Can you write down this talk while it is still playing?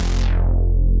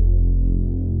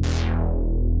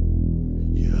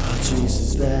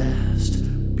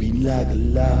like a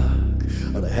lock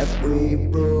on a halfway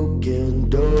broken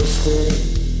doorstep.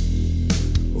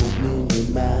 Opening your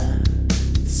mind,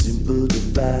 it's simple to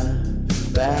find.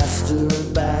 Faster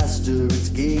and faster, it's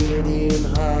getting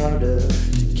harder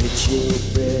to catch your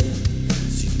breath.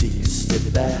 So you take a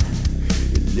step back,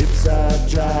 your lips are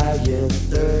dry and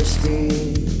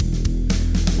thirsty.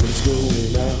 What's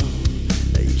going on?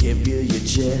 Now you can't feel your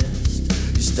chest.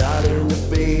 You're starting to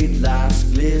fade, life's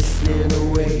glistening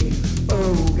away.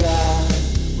 Oh God,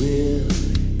 will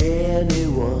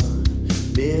anyone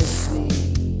miss me?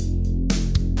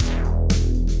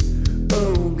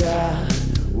 Oh God,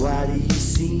 why do you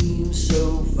seem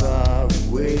so far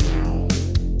away?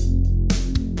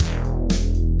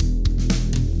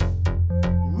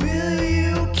 Will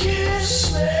you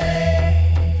kiss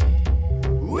me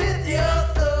with your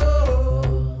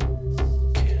thoughts?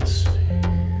 Kiss me.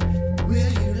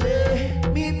 Will you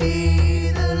let me be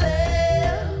the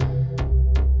lamb?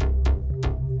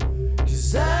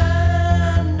 'Cause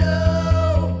I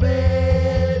know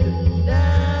better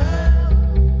now.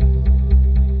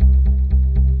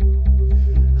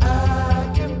 I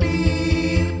can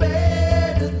be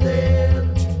better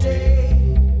than today.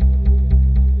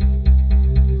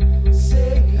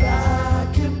 Say I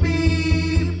can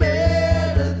be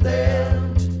better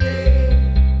than today.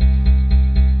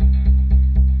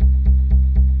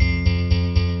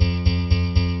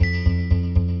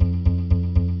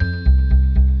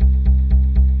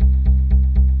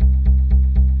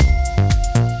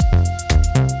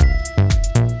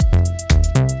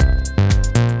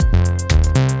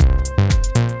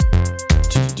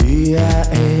 Today I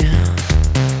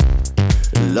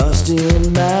am lost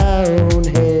in my own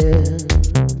head,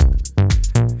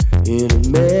 in a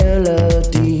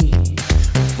melody,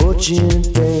 fortune,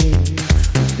 fame.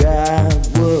 God,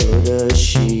 what a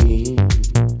shame.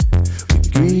 With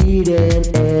greed and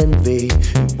envy,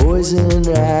 and poison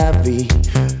ivy,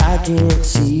 I can't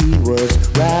see what's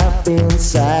right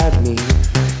inside me.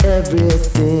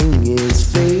 Everything is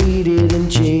faded and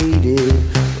jaded,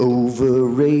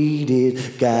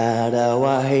 overrated. God, how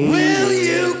I hate it. Will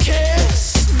you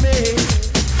kiss me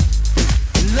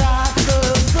like a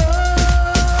throne?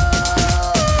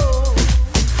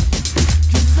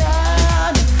 'Cause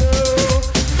I know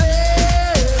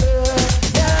better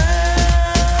now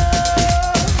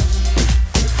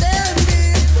than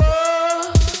before.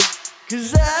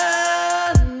 'Cause I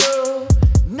know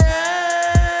now.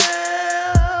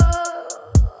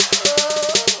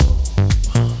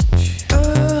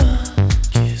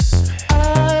 Kiss me.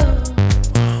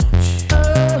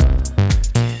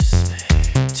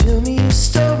 Tell me a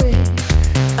story,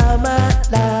 I might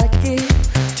like it.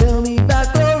 Tell me about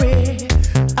glory,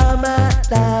 I might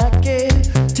like it.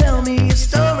 Tell me a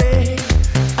story,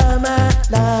 I might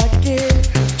like it.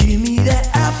 Give me that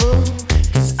apple,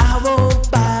 'cause I won't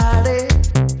bite it.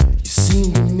 You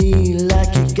seem to me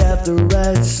like you got the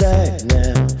right side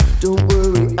now. Don't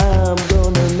worry, I'm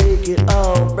gonna make it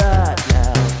alright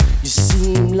now. You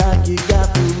seem like you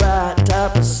got the right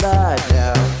type of side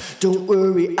now. Don't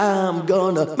worry, I'm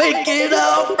gonna make it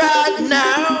alright.